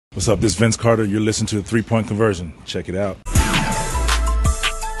What's up? This is Vince Carter. You're listening to the 3-Point Conversion. Check it out.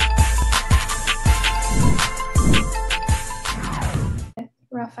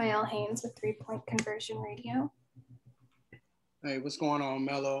 Raphael Haynes with 3-Point Conversion Radio. Hey, what's going on,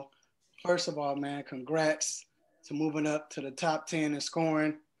 Melo? First of all, man, congrats to moving up to the top 10 in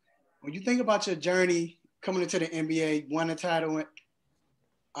scoring. When you think about your journey coming into the NBA, won a title at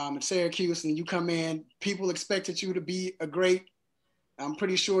Syracuse, and you come in, people expected you to be a great. I'm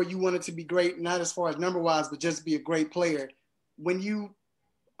pretty sure you wanted to be great, not as far as number-wise, but just be a great player. When you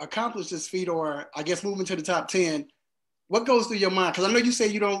accomplish this feat, or I guess moving to the top 10, what goes through your mind? Because I know you say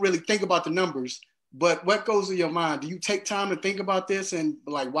you don't really think about the numbers, but what goes through your mind? Do you take time to think about this and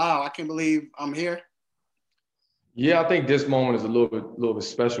be like, wow, I can't believe I'm here? Yeah, I think this moment is a little bit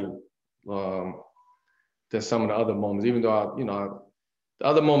special than some of the other moments. Even though the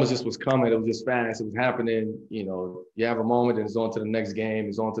other moments just was coming, it was just fast, it was happening. You know, you have a moment and it's on to the next game,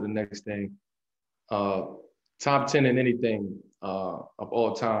 it's on to the next thing. Top 10 in anything of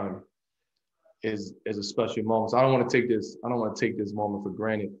all time is a special moment. So I don't want to take this moment for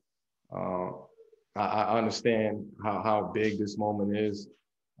granted. I understand how big this moment is.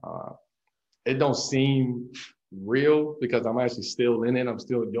 It don't seem real because I'm actually still in it. I'm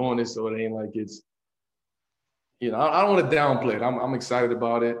still doing this, so it ain't like it's. I don't want to downplay it. I'm excited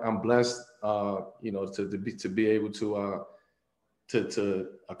about it. I'm blessed, to be able to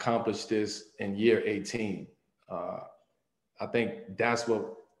accomplish this in year 18. I think that's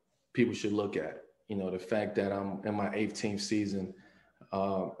what people should look at. The fact that I'm in my 18th season.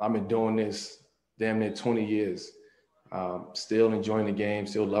 I've been doing this damn near 20 years. Still enjoying the game,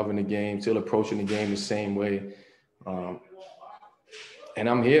 still loving the game, still approaching the game the same way. And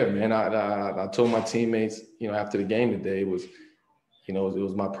I'm here, man. I told my teammates, after the game today, it was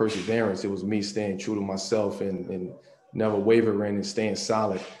my perseverance. It was me staying true to myself and never wavering and staying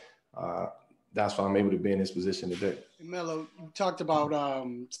solid. That's why I'm able to be in this position today. Melo, you talked about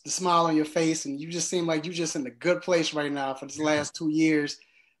the smile on your face, and you just seem like you're just in a good place right now for this last 2 years.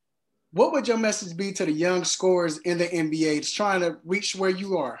 What would your message be to the young scorers in the NBA that's trying to reach where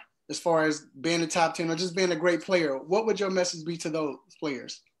you are as far as being a top 10 or just being a great player? What would your message be to those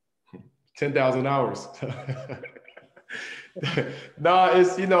players? 10,000 hours. No,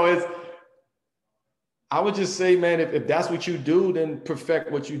 I would just say, man, if that's what you do, then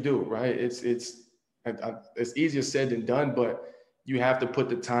perfect what you do, right? It's easier said than done, but you have to put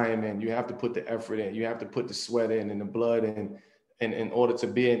the time in, you have to put the effort in, you have to put the sweat in and the blood in order to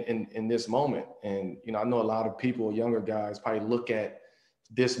be in this moment. And, I know a lot of people, younger guys, probably look at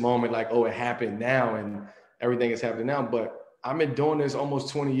this moment like, oh, it happened now and everything is happening now. But I've been doing this almost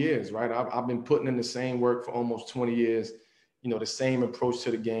 20 years, right? I've been putting in the same work for almost 20 years, the same approach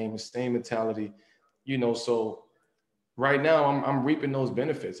to the game, the same mentality, so right now I'm reaping those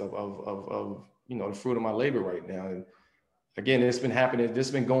benefits of the fruit of my labor right now. And again, it's been happening. This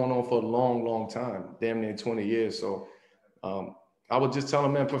has been going on for a long, long time, damn near 20 years. So I would just tell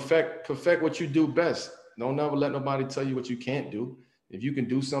them, man, perfect what you do best. Don't ever let nobody tell you what you can't do. If you can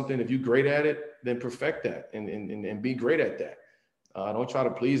do something, if you're great at it, then perfect that and be great at that. Don't try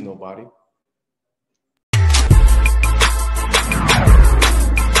to please nobody.